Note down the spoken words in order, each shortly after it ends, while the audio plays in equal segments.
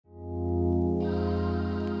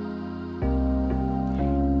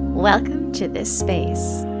Welcome to this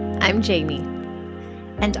space. I'm Jamie.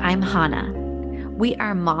 And I'm Hannah. We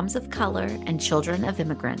are moms of color and children of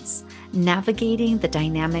immigrants, navigating the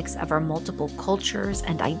dynamics of our multiple cultures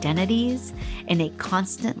and identities in a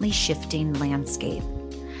constantly shifting landscape.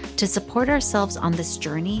 To support ourselves on this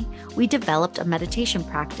journey, we developed a meditation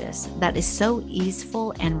practice that is so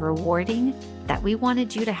easeful and rewarding that we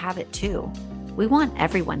wanted you to have it too. We want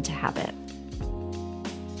everyone to have it.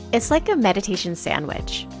 It's like a meditation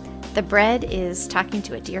sandwich. The bread is talking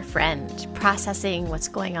to a dear friend, processing what's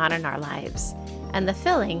going on in our lives. And the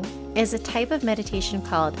filling is a type of meditation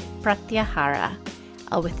called pratyahara,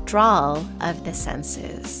 a withdrawal of the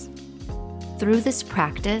senses. Through this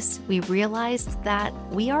practice, we realized that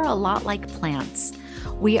we are a lot like plants.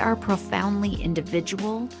 We are profoundly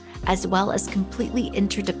individual, as well as completely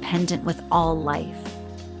interdependent with all life.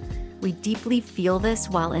 We deeply feel this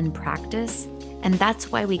while in practice, and that's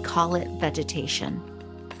why we call it vegetation.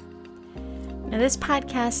 Now, this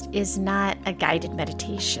podcast is not a guided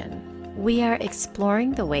meditation. We are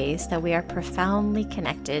exploring the ways that we are profoundly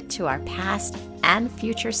connected to our past and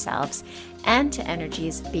future selves and to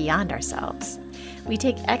energies beyond ourselves. We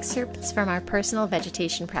take excerpts from our personal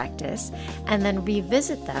vegetation practice and then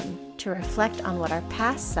revisit them to reflect on what our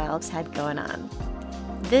past selves had going on.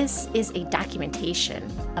 This is a documentation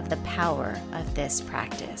of the power of this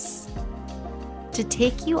practice. To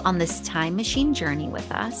take you on this time machine journey with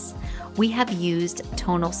us, we have used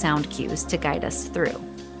tonal sound cues to guide us through.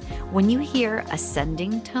 When you hear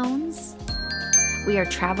ascending tones, we are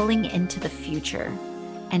traveling into the future,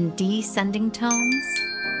 and descending tones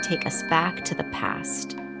take us back to the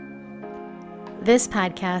past. This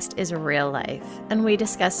podcast is real life, and we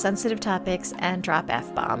discuss sensitive topics and drop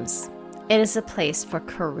F-bombs. It is a place for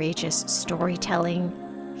courageous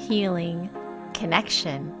storytelling, healing,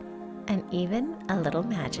 connection, and even a little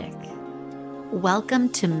magic. Welcome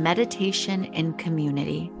to Meditation in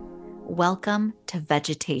Community. Welcome to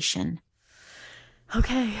vegetation.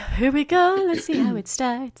 Okay, here we go. Let's see how it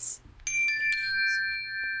starts.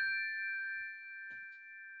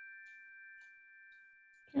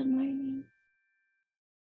 Good morning.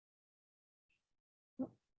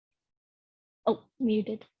 Oh,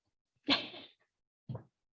 muted.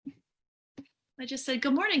 I just said,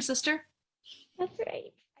 good morning, sister. That's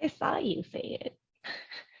right. I saw you say it.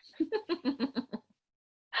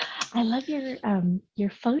 I love your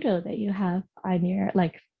photo that you have on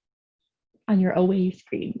your away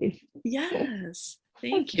screen. Basically. Yes,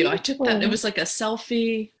 thank That's you. I took that. It beautiful. was like a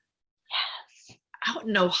selfie Yes. out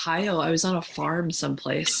in Ohio. I was on a farm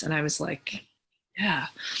someplace and I was like, yeah,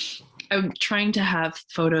 I'm trying to have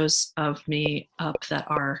photos of me up that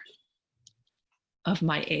are of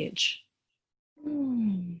my age,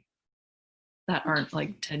 that aren't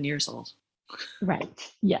like 10 years old.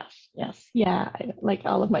 Right. Yes. Yes. Yeah. Like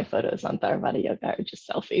all of my photos on Theravada Yoga are just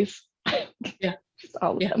selfies. Yeah. Just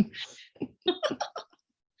all of Yeah. them.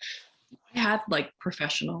 I had like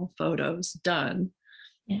professional photos done.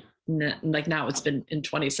 Yeah. Like now it's been in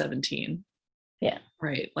 2017. Yeah.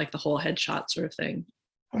 Right. Like the whole headshot sort of thing.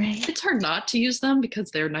 Right. It's hard not to use them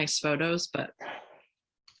because they're nice photos, but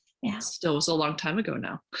Yeah. still was a long time ago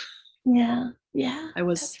now. Yeah. Yeah. I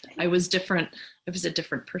was different. I was a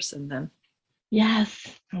different person then. Yes.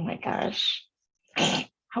 Oh my gosh. I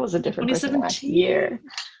was a different person last 2017? year.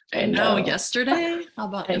 I know. Yesterday? How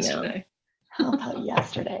about I know. yesterday? How about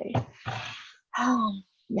yesterday? Oh,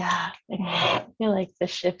 yeah. I feel like the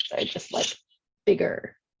shifts are just like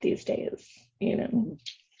bigger these days, you know?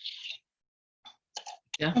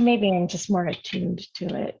 Yeah. Or maybe I'm just more attuned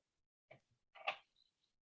to it.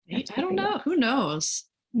 I don't know. Who knows?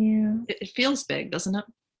 Yeah. It feels big, doesn't it?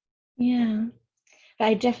 Yeah.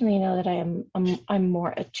 I definitely know that I'm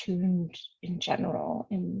more attuned in general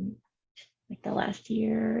in like the last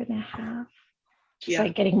year and a half. Just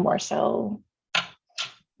like getting more so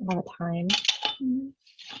all the time.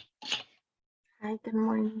 Hi, good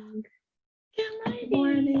morning. Good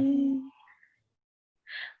morning.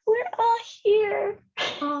 We're all here.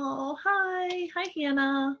 Oh, hi. Hi,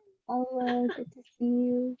 Hannah. Hello, good to see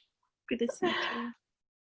you. Good to see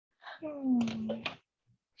you.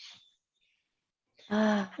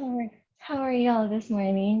 How are y'all this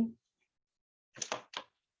morning?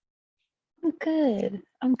 I'm good.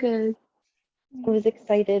 I'm good. I was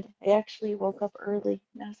excited. I actually woke up early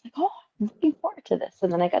and I was like, oh, I'm looking forward to this. And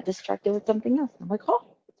then I got distracted with something else. I'm like,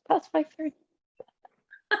 oh, it's past 5:30.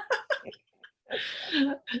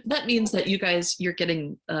 That means that you're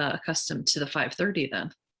getting accustomed to the 5:30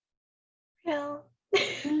 then. Yeah.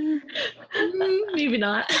 Maybe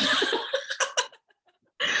not.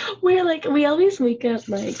 We always wake up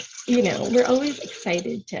like, we're always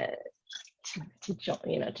excited to to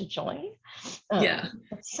join, to join. Yeah.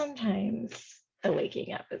 But sometimes the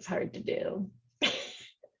waking up is hard to do.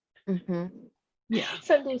 Mm-hmm. Yeah.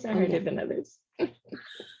 Some days are Oh, harder yeah. than others.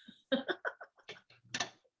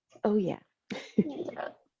 Oh, yeah. Yeah.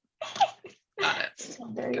 Got it.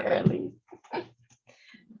 Still very Got it. early.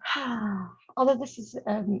 Although this is,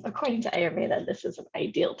 according to Ayurveda, this is an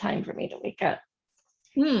ideal time for me to wake up.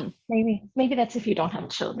 Hmm. Maybe that's if you don't have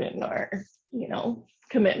children or,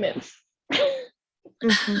 commitments.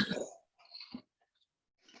 Mm-hmm.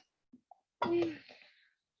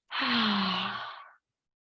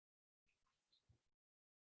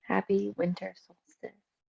 Happy winter solstice.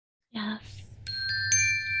 Yes.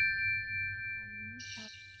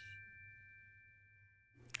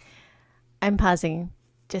 I'm pausing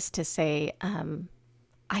just to say,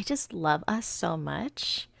 I just love us so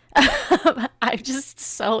much. I'm just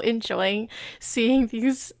so enjoying seeing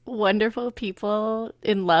these wonderful people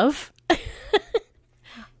in love.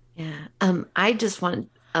 Yeah.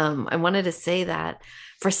 I wanted to say that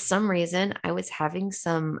for some reason I was having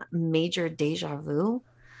some major deja vu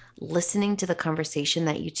listening to the conversation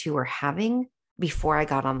that you two were having before I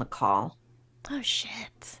got on the call. Oh,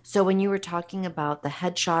 shit. So when you were talking about the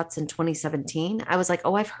headshots in 2017, I was like,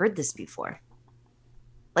 oh, I've heard this before.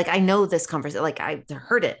 Like, I know this conversation, like I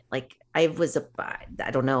heard it. Like I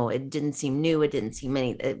don't know. It didn't seem new. It didn't seem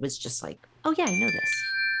any, it was just like, oh yeah, I know this.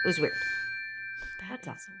 It was weird. That That's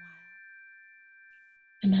all. is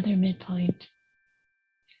wild. Another midpoint.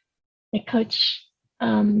 The coach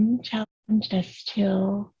challenged us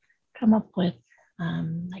to come up with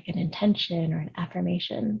like an intention or an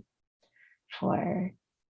affirmation for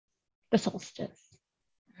the solstice.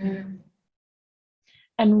 And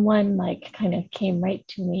one like kind of came right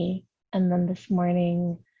to me. And then this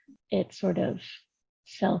morning it sort of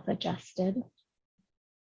self-adjusted.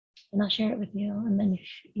 And I'll share it with you. And then if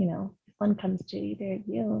one comes to either of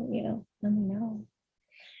you, let me know.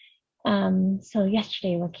 So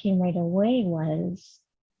yesterday what came right away was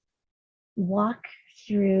walk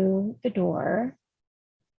through the door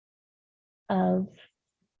of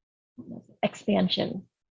expansion.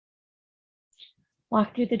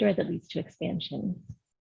 Walk through the door that leads to expansion.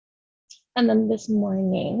 And then this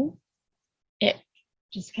morning, it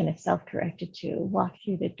just kind of self-corrected to walk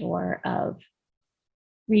through the door of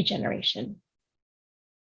regeneration.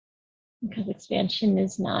 Because expansion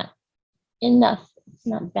is not enough. It's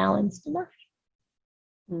not balanced enough.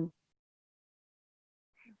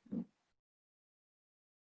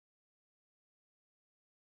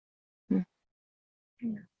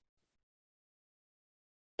 Yeah.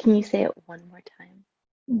 Can you say it one more time?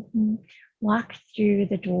 Mm-hmm. Walk through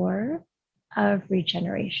the door of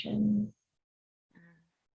regeneration.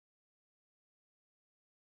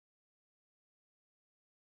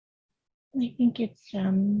 I think it's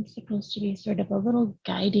supposed to be sort of a little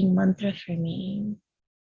guiding mantra for me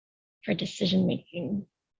for decision making.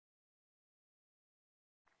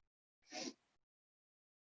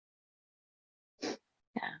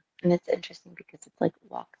 Yeah. And it's interesting because it's like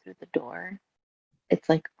walk through the door. It's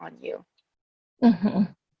like on you. Mm-hmm.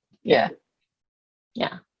 Yeah.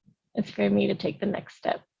 Yeah. It's for me to take the next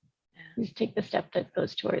step. Yeah. Just take the step that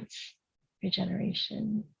goes towards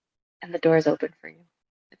regeneration. And the door is open for you.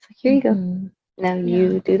 It's like, here you go. Now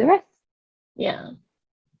you do the rest. Yeah.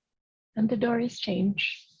 And the door is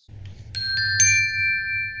change.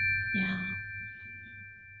 Yeah.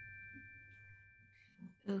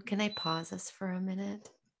 Ooh, can I pause us for a minute?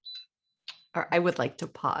 Or I would like to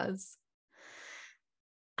pause.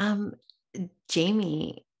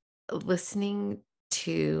 Jamie, listening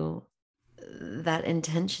to that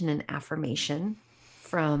intention and affirmation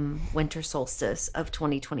from winter solstice of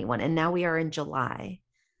 2021, and now we are in July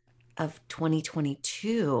of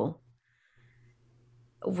 2022.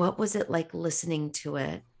 What was it like listening to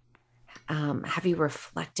it? Have you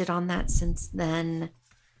reflected on that since then?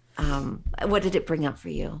 What did it bring up for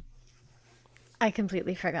you? I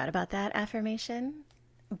completely forgot about that affirmation,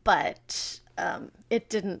 but it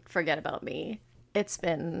didn't forget about me. It's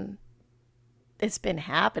been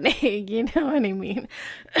happening, you know what I mean?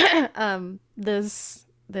 This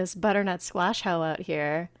butternut squash hoe out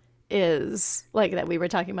here is like that we were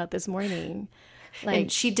talking about this morning. Like,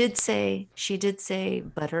 and she did say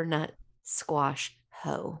butternut squash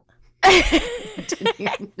hoe.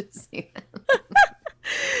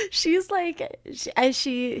 She's like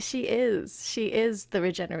she is the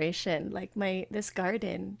regeneration. Like this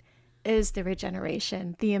garden is the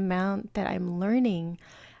regeneration. The amount that I'm learning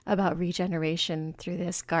about regeneration through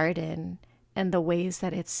this garden and the ways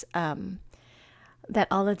that it's that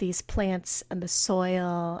all of these plants and the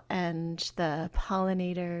soil and the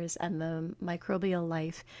pollinators and the microbial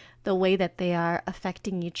life, the way that they are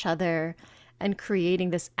affecting each other and creating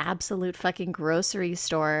this absolute fucking grocery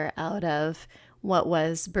store out of what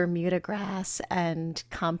was Bermuda grass and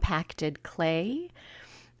compacted clay,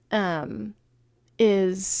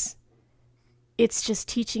 is it's just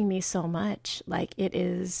teaching me so much. Like, it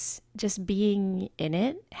is just being in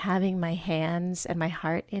it, having my hands and my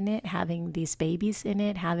heart in it, having these babies in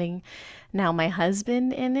it, having now my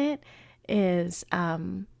husband in it, is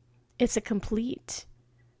it's a complete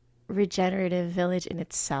regenerative village in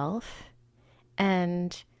itself.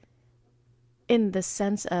 And in the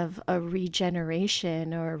sense of a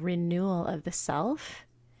regeneration or a renewal of the self,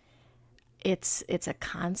 it's a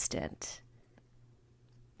constant,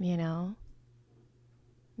 you know.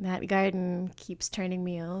 That garden keeps turning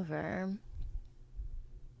me over.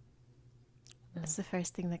 That's the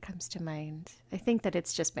first thing that comes to mind. I think that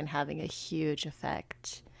it's just been having a huge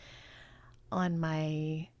effect on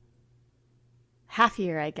my half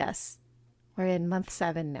year, I guess. We're in month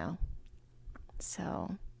 7 now.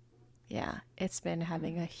 So, yeah, it's been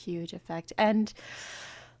having a huge effect. And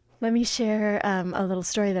let me share a little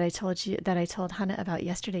story that I told Hannah about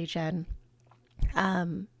yesterday, Jen.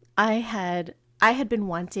 I had been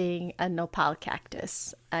wanting a nopal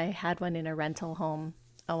cactus. I had one in a rental home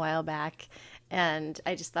a while back, and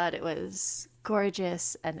I just thought it was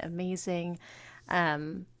gorgeous and amazing.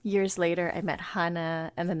 Years later, I met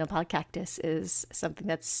Hannah, and the nopal cactus is something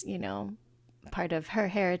that's, part of her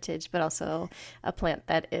heritage, but also a plant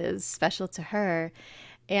that is special to her.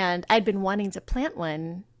 And I'd been wanting to plant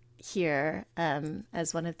one here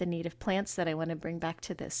as one of the native plants that I want to bring back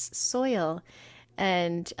to this soil.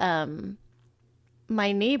 And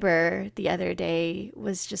my neighbor the other day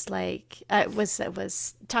was just like,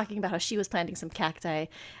 was talking about how she was planting some cacti,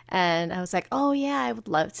 and I was like, oh yeah, I would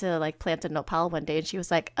love to like plant a nopal one day. And she was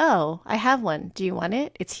like, oh, I have one. Do you want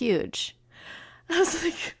it? It's huge. I was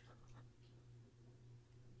like,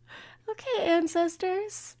 okay,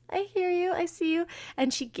 ancestors, I hear you, I see you.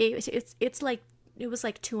 And she gave it's like it was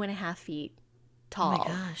like 2.5 feet Oh my tall.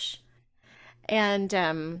 gosh. And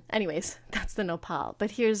anyways, that's the nopal.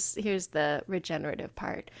 But here's the regenerative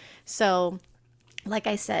part. So, like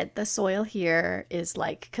I said, the soil here is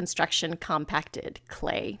like construction compacted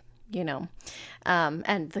clay, and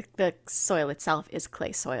the soil itself is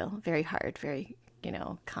clay soil, very hard, very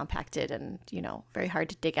compacted, and very hard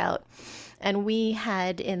to dig out. And we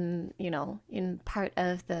had in part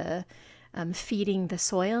of the feeding the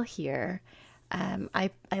soil here, I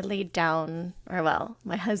laid down, or well,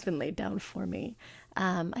 my husband laid down for me,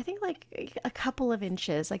 I think like a couple of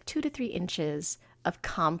inches, like 2 to 3 inches of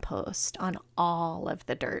compost on all of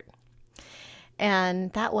the dirt.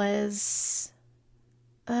 And that was,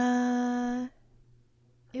 uh,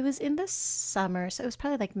 it was in the summer. So it was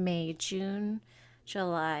probably like May, June,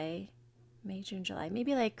 July,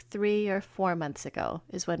 maybe like 3 or 4 months ago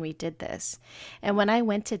is when we did this. And when I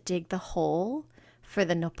went to dig the hole for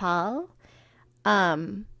the nopal,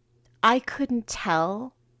 I couldn't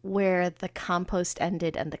tell where the compost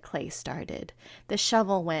ended and the clay started. The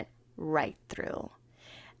shovel went right through.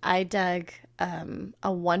 I dug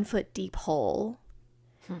a 1 foot deep hole,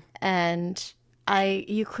 and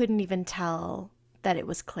you couldn't even tell that it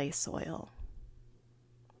was clay soil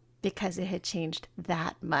because it had changed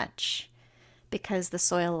that much. Because the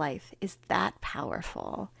soil life is that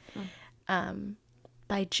powerful,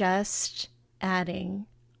 by just adding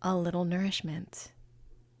a little nourishment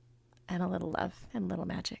and a little love and a little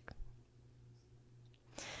magic.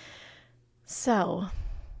 So,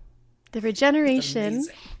 the regeneration,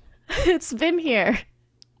 it's been here.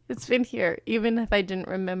 It's been here, even if I didn't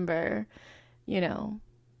remember,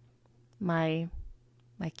 my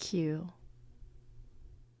cue.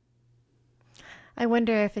 I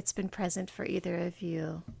wonder if it's been present for either of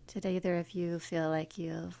you. Did either of you feel like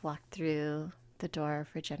you've walked through the door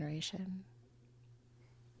of regeneration?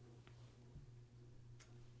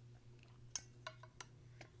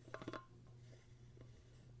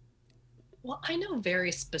 Well, I know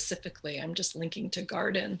very specifically, I'm just linking to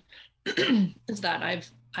garden, is that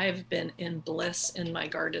I've been in bliss in my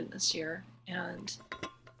garden this year. And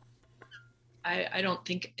I don't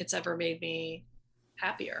think it's ever made me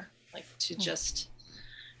happier, like to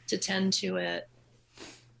tend to it,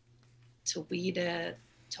 to weed it,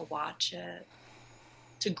 to watch it,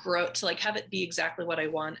 to grow, to like have it be exactly what I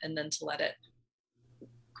want, and then to let it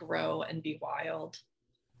grow and be wild.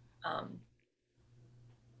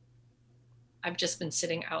 I've just been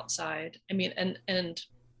sitting outside. I mean, and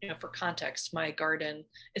for context, my garden,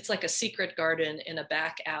 it's like a secret garden in a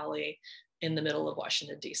back alley in the middle of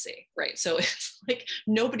Washington, D.C., right? So it's like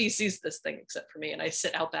nobody sees this thing except for me. And I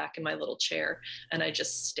sit out back in my little chair and I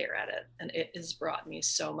just stare at it. And it has brought me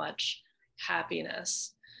so much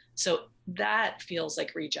happiness. So that feels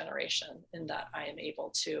like regeneration, in that I am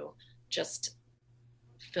able to just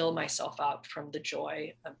fill myself up from the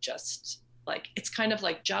joy of just like, it's kind of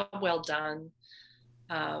like job well done.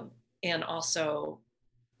 And also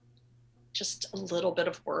just a little bit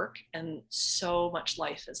of work, and so much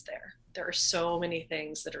life is there. There are so many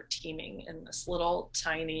things that are teeming in this little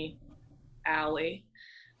tiny alley,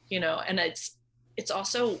 and it's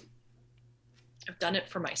also, I've done it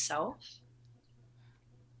for myself,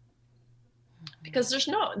 because there's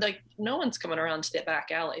no one's coming around to the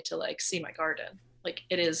back alley to like see my garden. Like,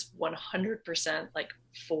 it is 100% like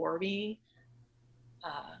for me.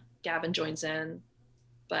 Gavin joins in,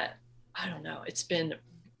 but I don't know, it's been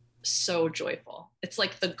so joyful. It's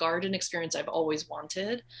like the garden experience I've always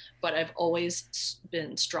wanted, but I've always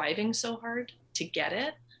been striving so hard to get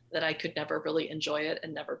it that I could never really enjoy it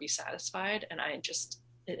and never be satisfied. And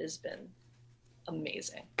it has been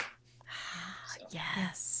amazing. So,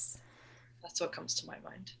 yes. That's what comes to my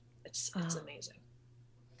mind. It's amazing.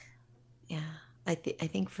 Yeah. I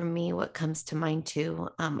think for me, what comes to mind too,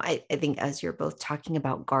 I think as you're both talking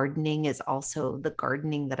about gardening, is also the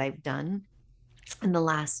gardening that I've done in the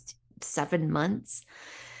last 7 months.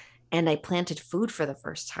 And I planted food for the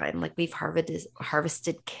first time. Like, we've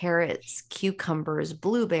harvested carrots, cucumbers,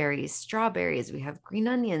 blueberries, strawberries. We have green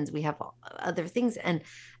onions. We have other things. And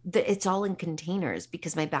it's all in containers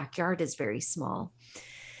because my backyard is very small.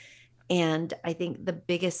 And I think the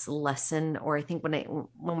biggest lesson, or I think when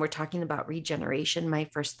we're talking about regeneration, my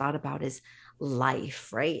first thought about is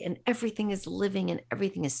life, right? And everything is living and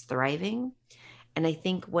everything is thriving. And I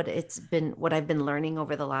think what I've been learning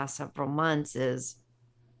over the last several months is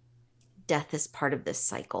death is part of this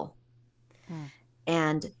cycle.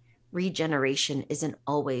 And regeneration isn't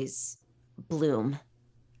always bloom,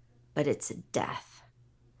 but it's death.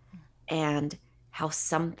 And how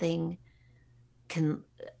something can,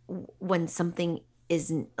 when something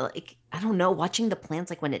isn't, like, I don't know, watching the plants,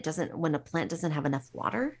 like when a plant doesn't have enough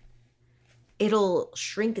water, it'll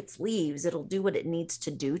shrink its leaves. It'll do what it needs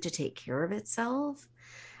to do to take care of itself.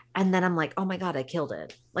 And then I'm like, oh my God, I killed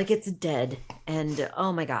it. Like, it's dead. And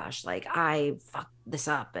oh my gosh, like, I fucked this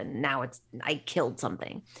up. And now I killed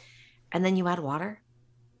something. And then you add water,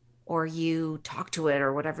 or you talk to it,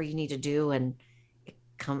 or whatever you need to do. And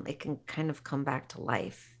it can kind of come back to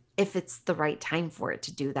life if it's the right time for it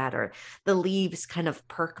to do that, or the leaves kind of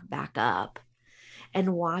perk back up.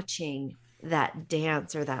 And watching that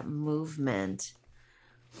dance or that movement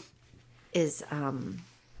is,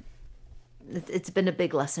 it's been a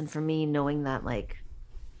big lesson for me, knowing that, like,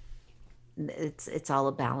 it's all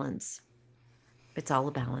a balance. It's all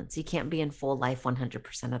a balance. You can't be in full life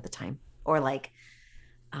 100% of the time, or like,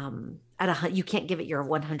 you can't give it your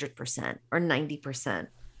 100% or 90%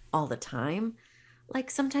 all the time. Like,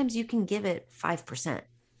 sometimes you can give it 5%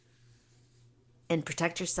 and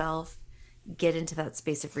protect yourself, get into that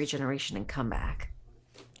space of regeneration, and come back.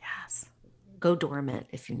 Yes. Go dormant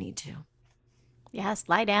if you need to. Yes.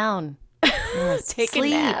 Lie down. Yes. Take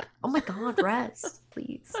Sleep. a nap. Oh my God, rest,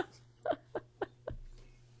 please.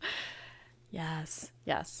 Yes.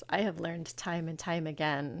 Yes. I have learned time and time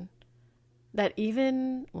again that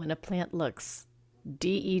even when a plant looks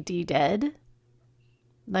dead,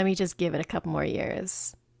 let me just give it a couple more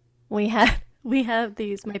years. We have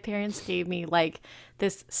these, my parents gave me like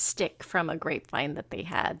this stick from a grapevine that they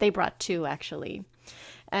had. They brought two, actually.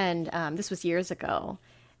 And this was years ago.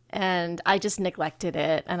 And I just neglected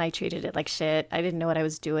it, and I treated it like shit. I didn't know what I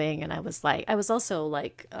was doing. And I was also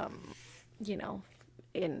like,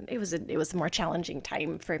 it was a more challenging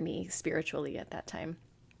time for me spiritually at that time.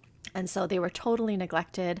 And so they were totally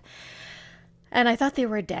neglected. And I thought they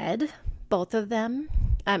were dead, both of them.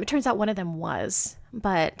 It turns out one of them was,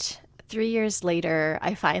 but 3 years later,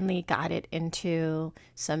 I finally got it into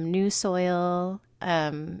some new soil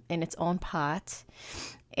in its own pot.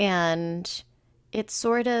 And it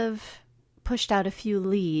sort of pushed out a few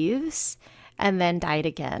leaves and then died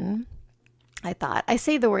again. I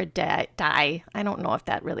say the word die. I don't know if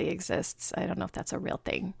that really exists. I don't know if that's a real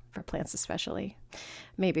thing for plants, especially.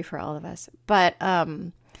 Maybe for all of us. But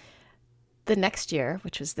the next year,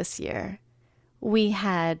 which was this year, we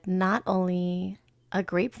had not only a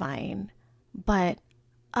grapevine, but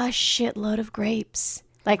a shitload of grapes.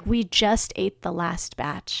 Like, we just ate the last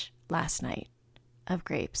batch last night of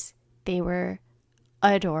grapes. They were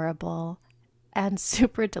adorable and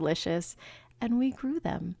super delicious, and we grew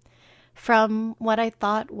them from what I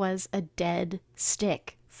thought was a dead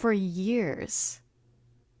stick for years.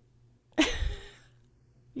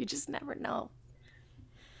 You just never know.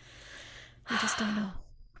 You just don't know.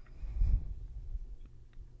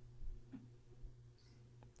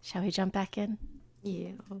 Shall we jump back in?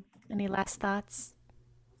 Yeah. Any last thoughts?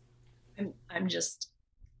 I'm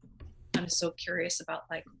so curious about,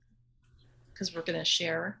 like, because we're going to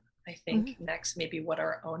share, I think, next maybe what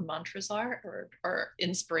our own mantras are, or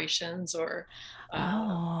inspirations, or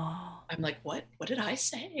I'm like, what did I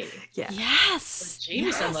say? Yeah. Yes. For James,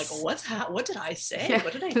 yes. I'm like, what did I say? Yeah.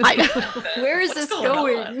 What did I I do? know. Where is What's this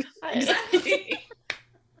going on? going? Exactly.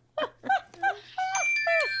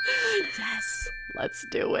 Yes. Let's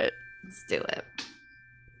do it. Let's do it.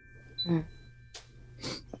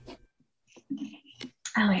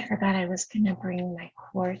 Oh, I forgot I was gonna bring my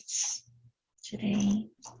quartz today.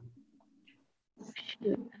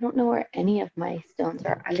 Shoot, I don't know where any of my stones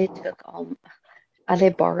are. Ale took all. Ale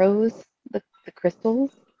borrows the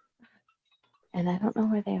crystals, and I don't know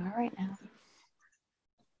where they are right now.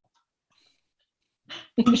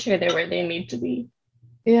 I'm sure they're where they need to be.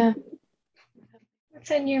 Yeah.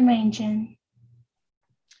 What's on your mind, Jen?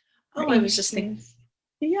 Oh, Or I was just thinking. Iris?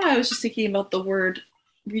 Yeah, I was just thinking about the word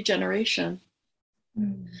regeneration.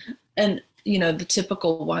 Mm. And, the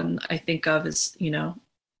typical one I think of is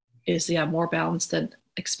more balance than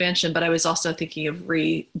expansion. But I was also thinking of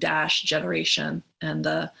generation, and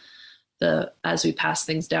the as we pass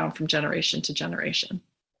things down from generation to generation.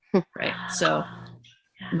 Right. So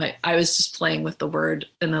Yeah. I was just playing with the word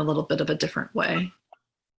in a little bit of a different way.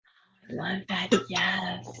 I love that.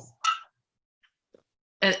 Yes.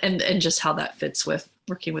 And just how that fits with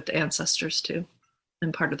working with the ancestors too.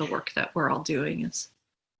 And part of the work that we're all doing is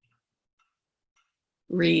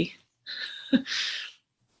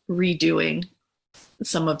redoing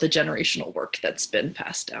some of the generational work that's been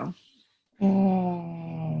passed down. I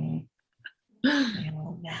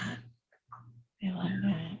love that. I love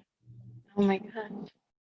that. Oh my gosh.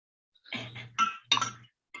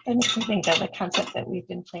 That makes me think of a concept that we've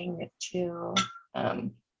been playing with too,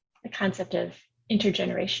 the concept of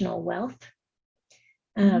intergenerational wealth,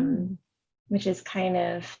 which is kind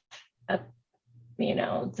of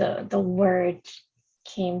the word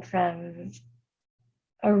came from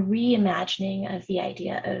a reimagining of the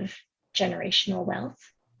idea of generational wealth.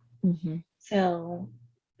 Mm-hmm. So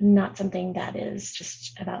not something that is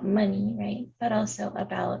just about money, right? But also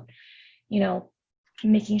about,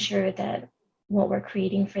 making sure that what we're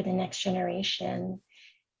creating for the next generation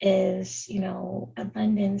is,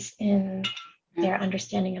 abundance in their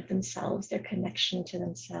understanding of themselves, their connection to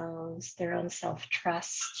themselves, their own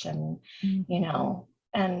self-trust, and,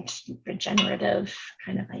 and regenerative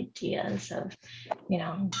kind of ideas of,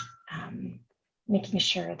 making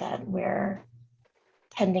sure that we're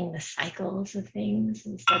tending the cycles of things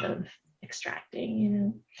instead of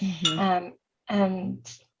extracting, and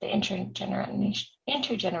the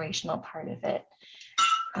intergenerational part of it,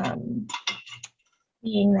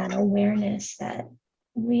 being that awareness that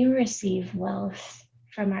we receive wealth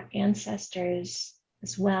from our ancestors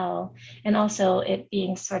as well, and also it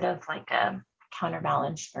being sort of like a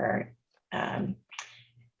counterbalance for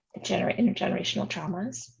intergenerational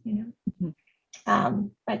traumas,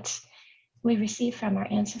 but we receive from our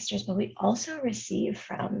ancestors, but we also receive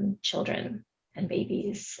from children and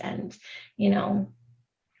babies, and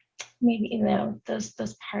maybe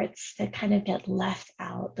those parts that kind of get left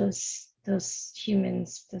out, those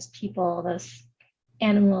humans, those people, those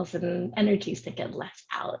animals and energies that get left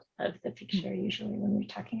out of the picture usually when we're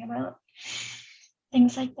talking about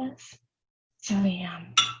things like this. So yeah,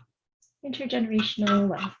 intergenerational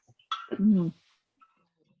wealth.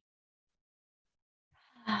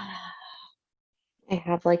 I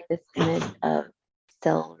have like this image of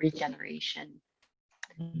cell regeneration,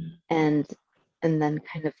 and then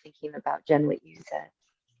kind of thinking about, Jen, what you said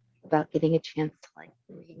about getting a chance to like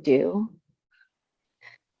redo.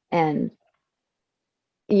 And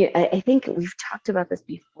yeah, I think we've talked about this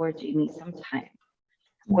before, Jamie, sometime,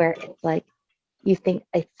 where it's like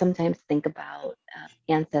I sometimes think about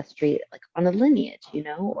ancestry like on a lineage,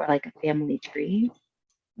 or like a family tree.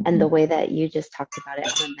 And the way that you just talked about it,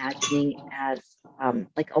 I'm imagining as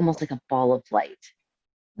like almost like a ball of light,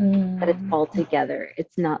 that it's all together.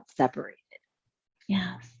 It's not separated.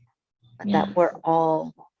 Yes. But that we're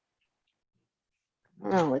all, I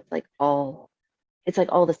don't know, it's like all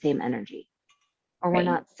the same energy, or we're Right.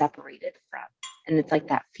 not separated from. And it's like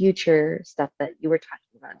that future stuff that you were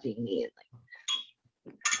talking about, Jamie,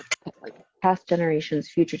 and like past generations,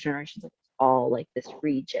 future generations, it's all like this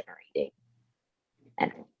regenerating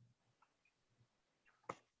energy.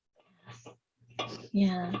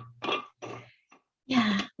 Yeah.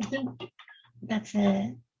 I think that's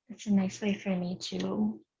a nice way for me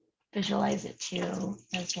to visualize it too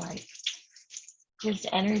as like just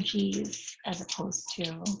energies as opposed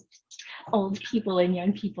to old people and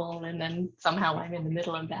young people, and then somehow I'm in the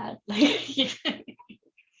middle of that.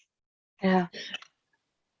 Yeah.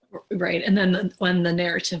 Right. And then when the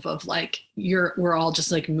narrative of like we're all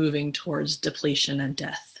just like moving towards depletion and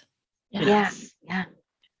death. You know, Yeah.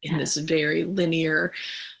 in this very linear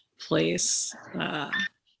place.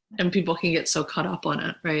 And people can get so caught up on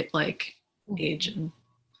it, right? Like age and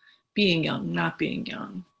being young, not being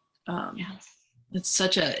young. It's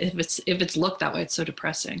such a, if it's looked that way, it's so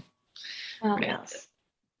depressing. Right?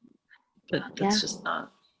 But that's just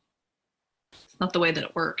it's not the way that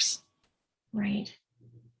it works. Right.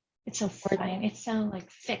 It's so fine. It's so like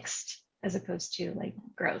fixed as opposed to like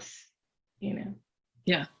growth, you know?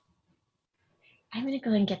 Yeah. I'm going to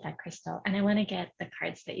go and get that crystal, and I want to get the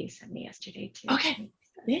cards that you sent me yesterday too. Okay.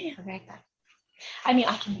 Yeah. I'll be right back. I mean,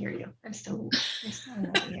 I can hear you. I'm still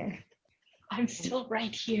right here. I'm still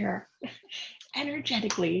right here.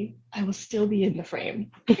 Energetically, I will still be in the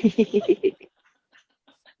frame.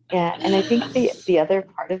 Yeah, and I think the other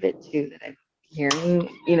part of it too that I'm hearing,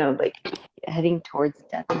 you know, like heading towards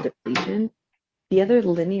death and depletion, the other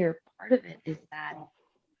linear part of it is that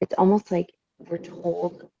it's almost like we're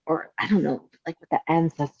told, or I don't know, like with the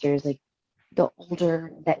ancestors, like the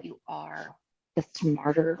older that you are, the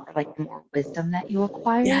smarter or like the more wisdom that you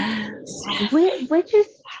acquire. Yes. Which is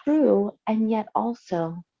true, and yet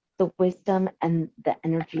also the wisdom and the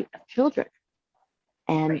energy of children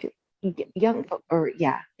and young folk, or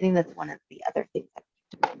I think that's one of the other things that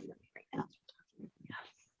comes to mind right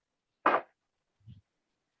now.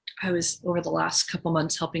 I was over the last couple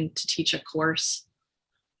months helping to teach a course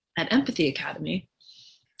at Empathy Academy,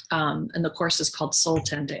 and the course is called Soul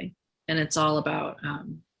Tending, and it's all about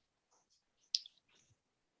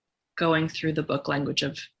going through the book language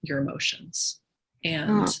of your emotions,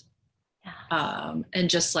 and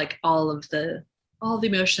just like all the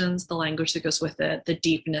emotions, the language that goes with it, the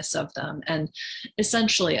deepness of them. And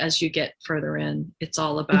essentially, as you get further in, it's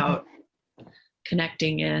all about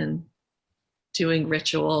connecting in, doing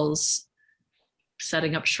rituals,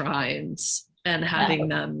 setting up shrines, and having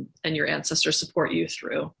them and your ancestors support you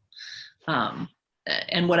through,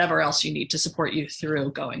 and whatever else you need to support you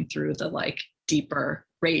through going through the like deeper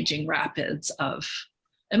raging rapids of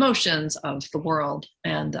emotions of the world.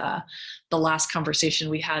 And the last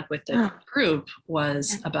conversation we had with the group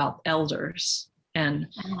was about elders and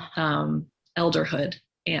elderhood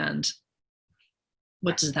and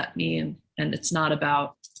what does that mean. And it's not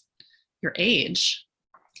about your age.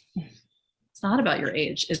 It's not about your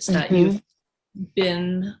age. It's that you've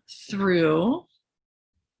been through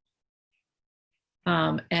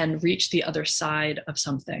and reached the other side of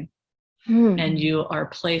something. And you are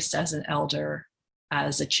placed as an elder,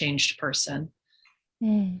 as a changed person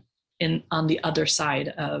on the other side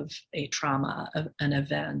of a trauma, of an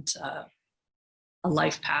event, a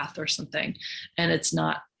life path or something. And it's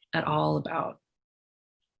not at all about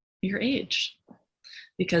your age,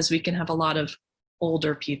 because we can have a lot of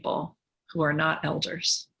older people who are not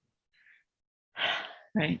elders,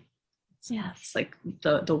 right? It's like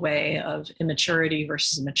the way of immaturity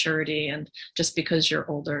versus maturity. And just because you're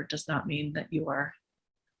older does not mean that you are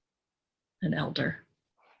an elder.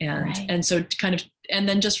 And so kind of, and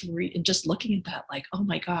then just looking at that, like, oh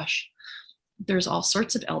my gosh, there's all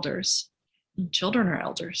sorts of elders. Children are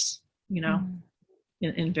elders, you know,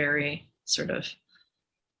 in very sort of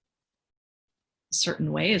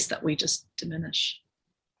certain ways that we just diminish.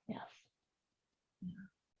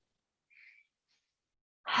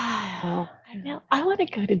 I want to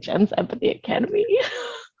go to Jen's Empathy Academy.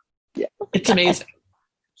 It's amazing.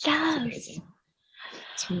 Yes. It's amazing.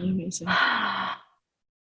 It's really amazing.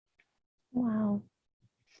 Wow.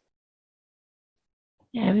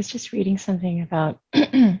 Yeah, I was just reading something about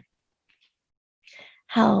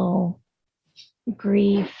how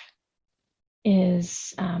grief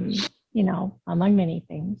is, among many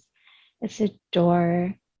things, it's a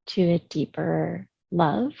door to a deeper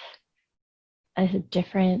love, a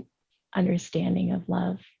different understanding of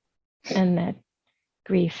love, and that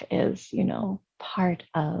grief is, part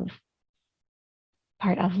of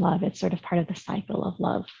love. It's sort of part of the cycle of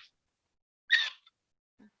love.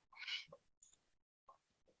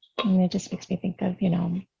 And it just makes me think of,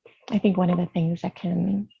 I think one of the things that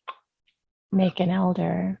can make an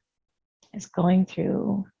elder is going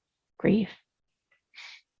through grief,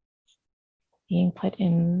 being put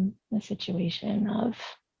in the situation of,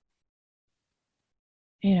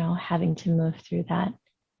 having to move through that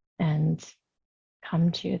and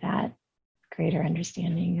come to that greater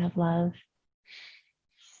understanding of love.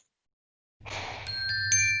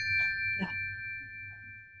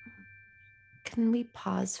 can we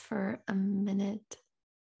pause for a minute?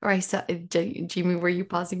 Or I saw Jamie, were you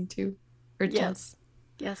pausing too? Or Yes.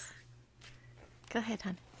 Yes. Go ahead,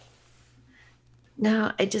 hon.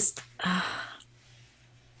 No, I just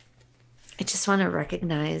want to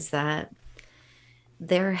recognize that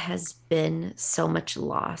there has been so much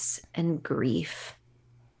loss and grief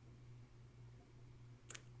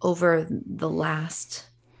over the last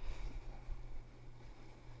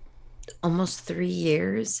almost 3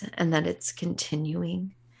 years, and that it's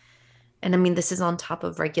continuing. And I mean, this is on top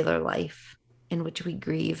of regular life in which we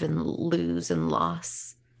grieve and lose and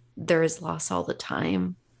loss. There is loss all the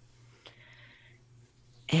time.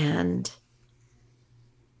 And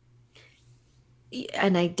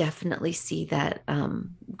I definitely see that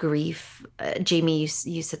grief. Jamie,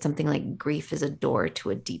 you said something like grief is a door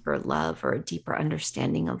to a deeper love or a deeper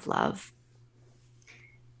understanding of love.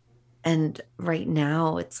 And right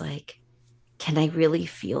now, it's like, can I really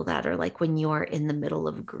feel that? Or like when you're in the middle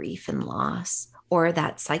of grief and loss, or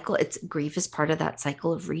that cycle, it's grief is part of that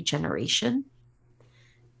cycle of regeneration.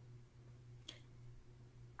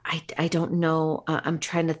 I don't know. I'm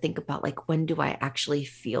trying to think about like, when do I actually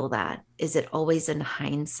feel that? Is it always in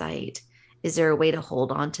hindsight? Is there a way to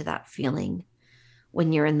hold on to that feeling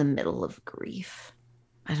when you're in the middle of grief?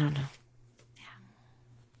 I don't know.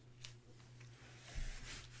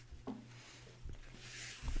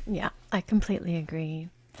 Yeah, I completely agree.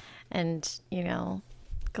 And,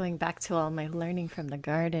 going back to all my learning from the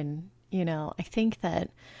garden, I think that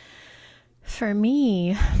for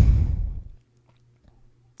me,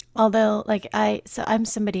 although I'm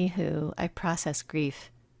somebody who I process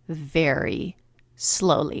grief very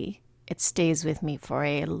slowly. It stays with me for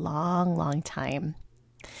a long, long time.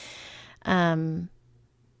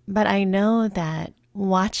 But I know that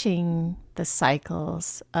watching the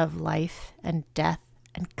cycles of life and death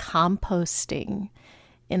and composting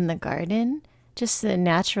in the garden, just the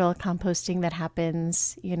natural composting that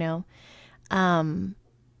happens,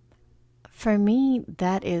 for me,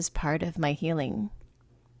 that is part of my healing.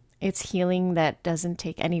 It's healing that doesn't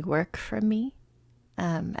take any work from me,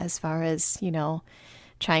 as far as,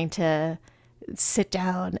 trying to sit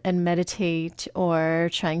down and meditate or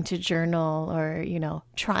trying to journal or,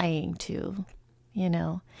 trying to,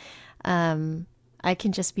 I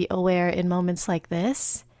can just be aware in moments like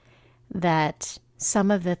this that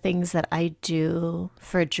some of the things that I do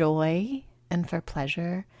for joy and for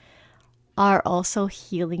pleasure are also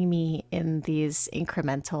healing me in these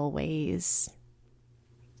incremental ways.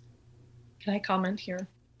 Can I comment here?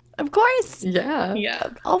 Of course. Yeah. Yeah.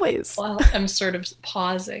 Always. Well, I'm sort of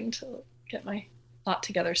pausing to get my thought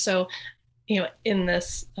together. So, in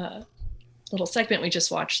this little segment we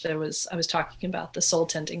just watched, I was talking about the soul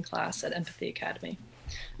tending class at Empathy Academy.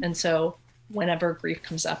 And so whenever grief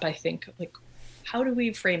comes up, I think, like, how do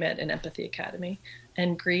we frame it in Empathy Academy?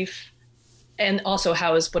 And grief, and also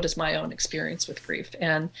what is my own experience with grief?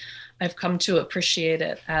 And I've come to appreciate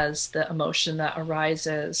it as the emotion that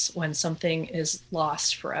arises when something is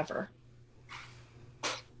lost forever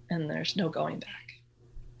and there's no going back.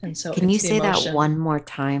 And so can you say that one more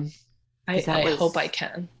time? I hope I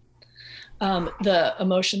can. The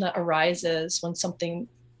emotion that arises when something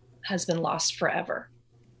has been lost forever.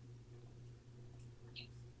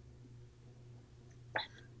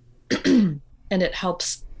 And it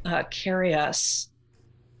helps carry us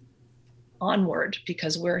onward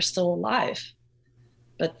because we're still alive,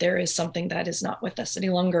 but there is something that is not with us any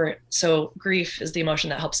longer. So grief is the emotion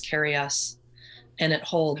that helps carry us, and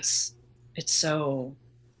it's so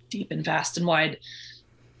deep and vast and wide.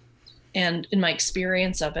 And in my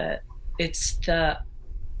experience of it, it's the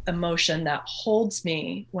emotion that holds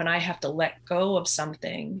me when I have to let go of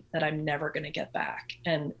something that I'm never going to get back.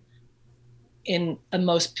 And in a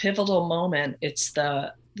most pivotal moment, it's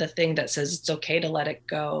the thing that says it's okay to let it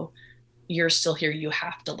go. You're still here. You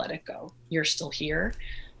have to let it go. You're still here.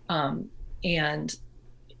 And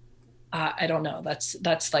I don't know.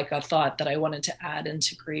 That's like a thought that I wanted to add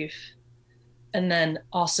into grief. And then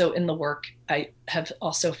also in the work, I have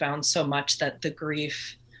also found so much that the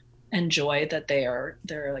grief and joy, that they're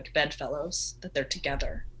like bedfellows, that they're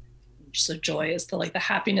together. So joy is the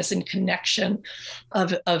happiness and connection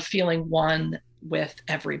of feeling one with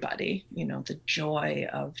everybody, the joy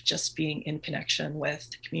of just being in connection with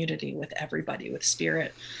the community, with everybody, with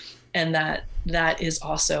spirit. And that is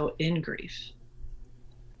also in grief.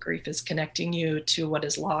 Grief is connecting you to what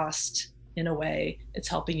is lost in a way. It's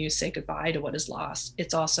helping you say goodbye to what is lost.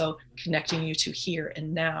 It's also connecting you to here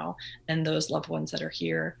and now and those loved ones that are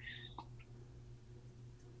here.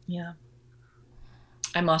 Yeah.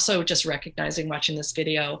 I'm also just recognizing, watching this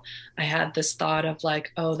video, I had this thought of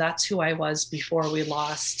like, oh, that's who I was before we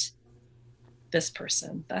lost this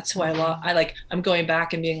person. That's who I love. I'm going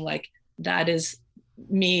back and being like, that is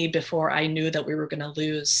me before I knew that we were going to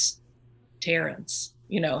lose Terrence.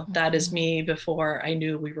 That is me before I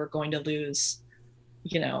knew we were going to lose,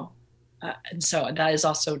 and so that is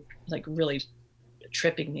also like really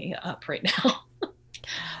tripping me up right now.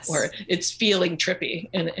 Yes. Or it's feeling trippy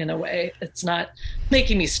in a way. It's not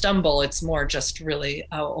making me stumble. It's more just really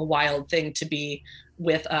a wild thing to be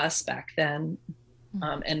with us back then.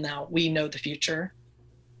 And now we know the future.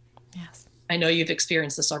 Yes. I know you've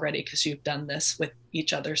experienced this already because you've done this with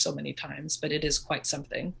each other so many times, but it is quite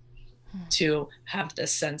something to have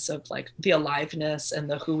this sense of like the aliveness and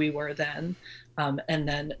the who we were then. And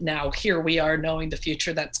then now here we are knowing the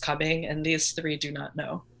future that's coming, and these three do not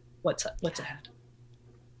know what's ahead.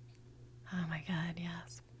 Oh my God,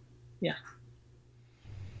 yes. Yeah.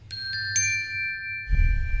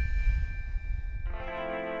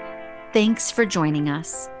 Thanks for joining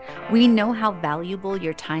us. We know how valuable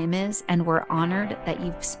your time is, and we're honored that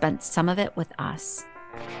you've spent some of it with us.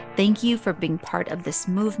 Thank you for being part of this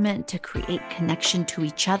movement to create connection to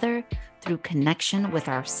each other through connection with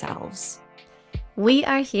ourselves. We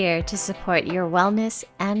are here to support your wellness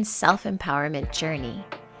and self-empowerment journey.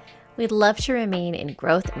 We'd love to remain in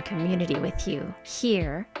growth and community with you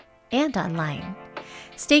here and online.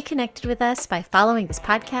 Stay connected with us by following this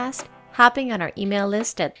podcast, hopping on our email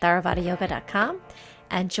list at theravadayoga.com,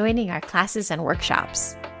 and joining our classes and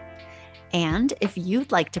workshops. And if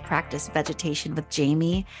you'd like to practice vegetation with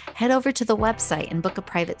Jamie, head over to the website and book a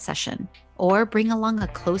private session, or bring along a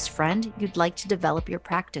close friend you'd like to develop your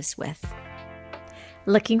practice with.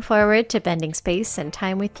 Looking forward to bending space and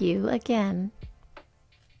time with you again.